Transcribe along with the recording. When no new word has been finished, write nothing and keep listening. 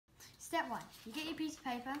Step 1, you get your piece of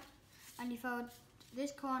paper and you fold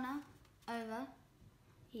this corner over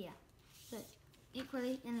here, so it's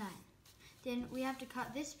equally in line. Then we have to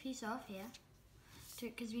cut this piece off here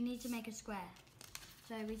because we need to make a square.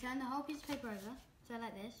 So we turn the whole piece of paper over, so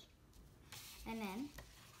like this, and then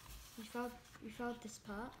we fold this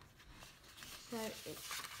part so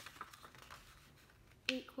it's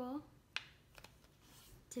equal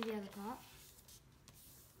to the other part.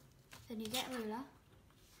 Then you get a ruler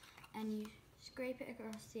and you scrape it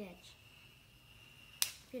across the edge.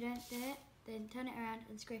 If you don't do it, then turn it around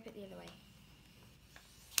and scrape it the other way.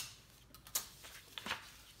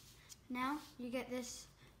 Now you get this,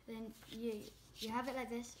 then you have it like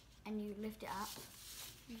this and you lift it up.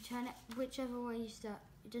 You turn it whichever way you start.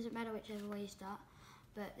 It doesn't matter whichever way you start,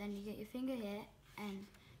 but then you get your finger here and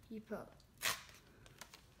you pull.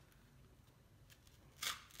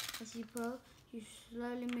 As you pull, you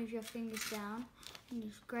slowly move your fingers down and you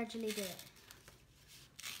gradually do it.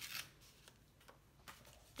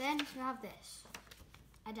 Then you have this,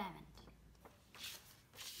 a diamond.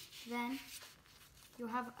 Then you'll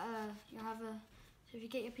have so if you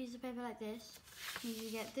get your piece of paper like this, you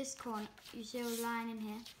get this corner, you see a line in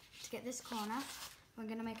here. To get this corner, we're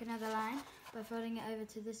going to make another line by folding it over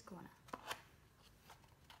to this corner.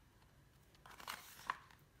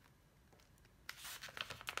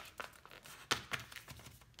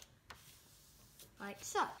 Like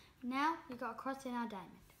so. Now we've got a cross in our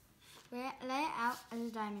diamond. We lay it out as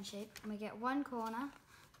a diamond shape and we get one corner.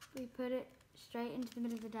 We put it straight into the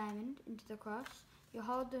middle of the diamond, into the cross. You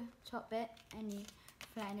hold the top bit and you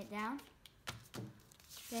flatten it down.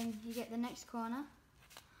 Then you get the next corner.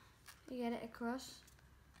 You get it across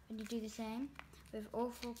and you do the same with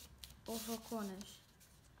all four corners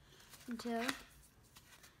until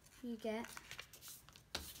you get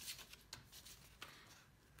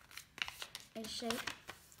a shape,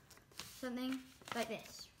 something like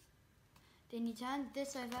this. Then you turn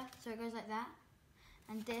this over so it goes like that,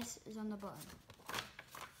 and this is on the bottom.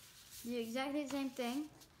 You do exactly the same thing,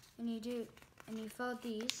 and you fold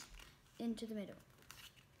these into the middle.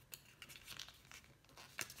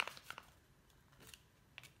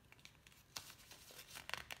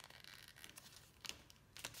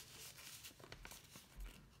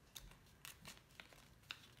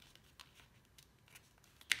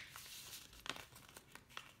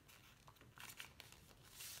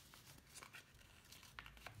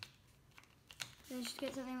 Then you should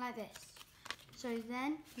get something like this. So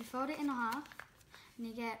then you fold it in half, and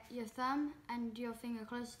you get your thumb and your finger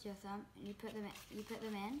closer to your thumb, and you put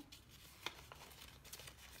them in.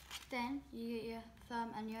 Then you get your thumb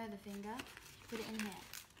and your other finger, put it in here.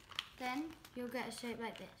 Then you'll get a shape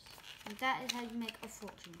like this, and that is how you make a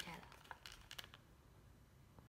fortune teller.